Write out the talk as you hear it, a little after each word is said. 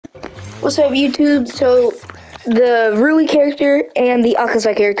What's up, YouTube? So, the Rui character and the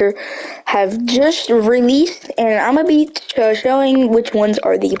Akaza character have just released, and I'm gonna be showing which ones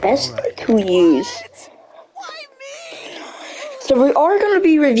are the best to use. So, we are gonna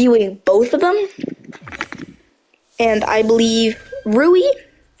be reviewing both of them, and I believe Rui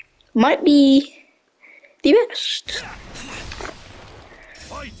might be the best.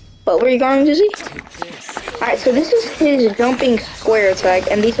 But what are you going to see? Alright, so this is his jumping square attack,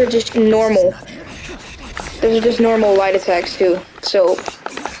 and these are just normal. Those are just normal light attacks too. So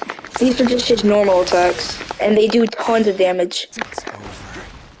these are just his normal attacks, and they do tons of damage.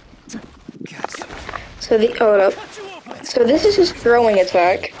 So hold up. So this is his throwing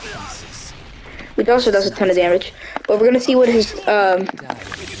attack, which also does a ton of damage. But we're gonna see what his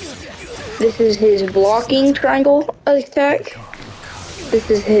this is his blocking triangle attack.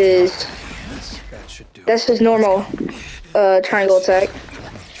 This is his. That's his normal triangle attack.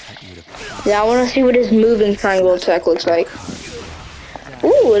 Now I want to see what his moving triangle attack looks like.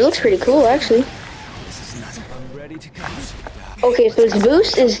 Ooh, it looks pretty cool actually. Okay, so his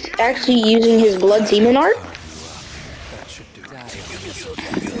boost is actually using his Blood Demon art,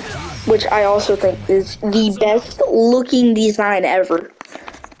 which I also think is the best looking design ever.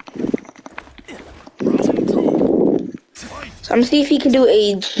 So I'm gonna see if he can do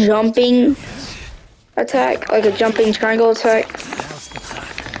a jumping attack, like a jumping triangle attack.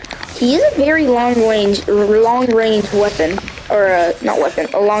 He is a very long range weapon, or not weapon,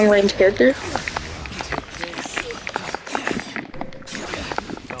 a long range character.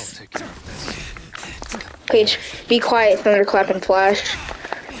 Okay, be quiet, Thunderclap and Flash.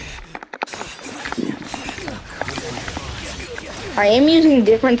 I am using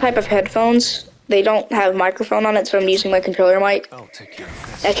different type of headphones. They don't have microphone on it, so I'm using my controller mic.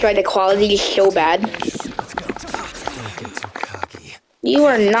 That's why the quality is so bad. You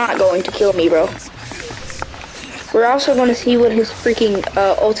are not going to kill me, bro. We're also going to see what his freaking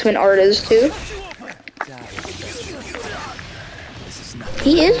ultimate art is, too.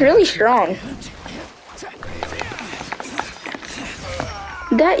 He is really strong.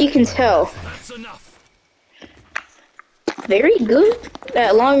 That you can tell. Very good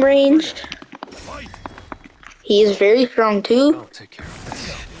at long range. He is very strong too.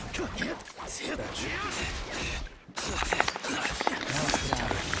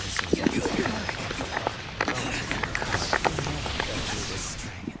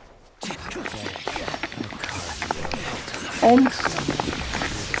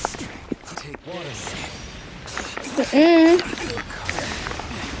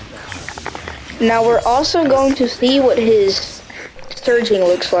 Now we're also going to see what his surging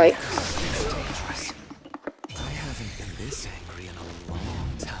looks like.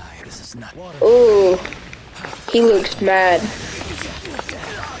 Oh, he looks mad.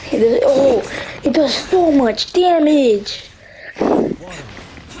 It does so much damage.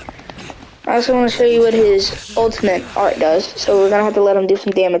 I also want to show you what his ultimate art does, so we're gonna have to let him do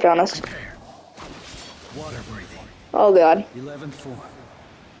some damage on us. Oh god.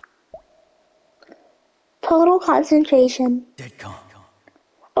 Total concentration.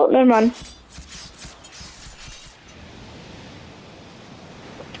 Oh, never mind.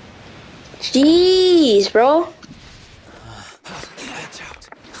 Jeez, bro.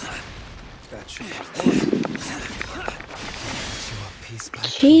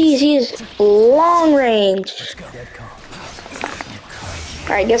 Jeez, he is long range.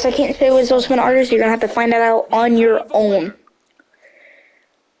 Alright, guess I can't say what his ultimate art is. You're gonna have to find that out on your own.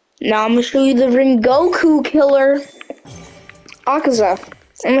 Now I'm gonna show you the Rengoku killer, Akaza.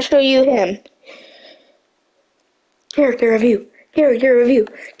 I'm gonna show you him. Character review. Character review.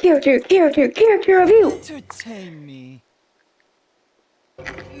 Character review. Entertain me.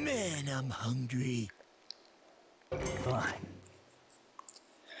 Man, I'm hungry. Fine.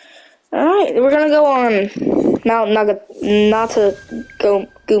 Alright, we're gonna go on Mount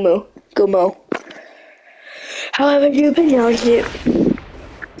Gumo. However you pronounce it.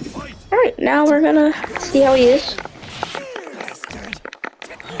 Alright, now we're gonna see how he is.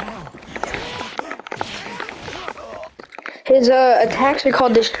 His attacks are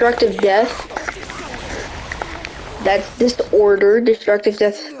called Destructive Death. That's Disorder. Destructive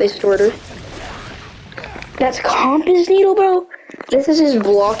Death, Disorder. That's Compass Needle, bro. This is his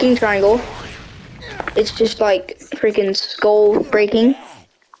blocking triangle. It's just like freaking skull breaking.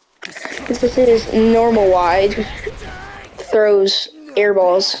 This is his normal wide. Throws air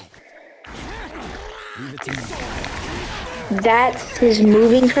balls. That's his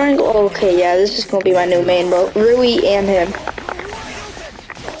moving triangle? Okay, yeah, this is gonna be my new main, bro. Rui and him.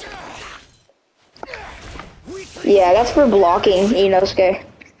 Yeah, that's for blocking, Inosuke.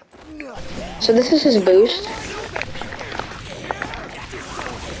 So this is his boost.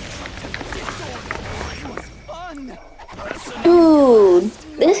 Dude,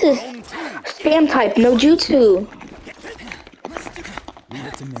 this is spam type, no jutsu. Leave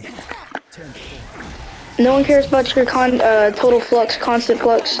it to me. No one cares about your total flux, constant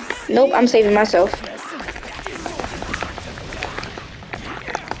flux. Nope, I'm saving myself.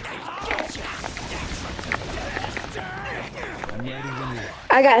 I'm ready when you are.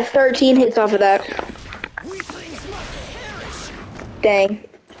 I got 13 hits off of that. Dang.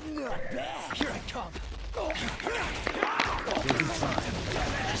 Here I come.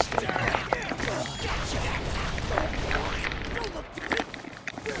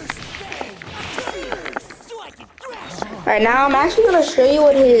 Alright, now I'm actually gonna show you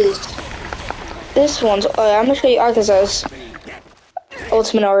what this one's, I'm gonna show you Arkaza's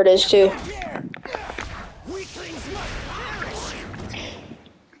ultimate art is too.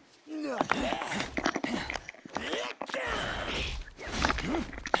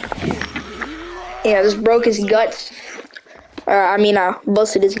 Yeah, this broke his guts.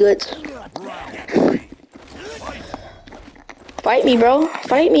 Busted his guts. Fight me, bro.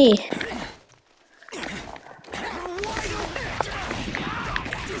 Fight me.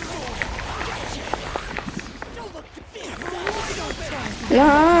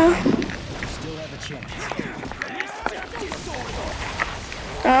 Nah. Still have a chance.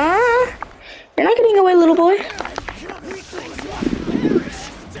 You're not getting away, little boy.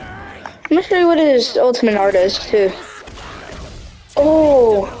 I'm gonna show you what his ultimate art is, too.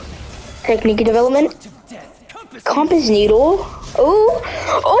 Oh. Technique development. Compass needle. Oh.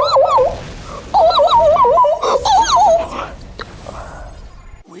 Oh. Oh.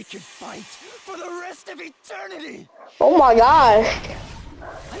 We can fight for the rest of eternity. Oh my gosh.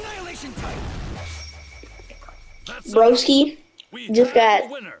 Annihilation type. Broski just got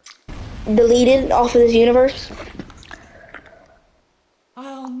deleted off of this universe.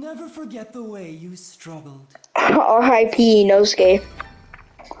 I'll never forget the way you struggled. R.I.P. Nosuke.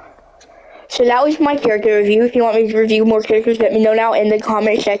 So that was my character review. If you want me to review more characters, let me know now in the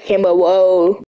comment section below.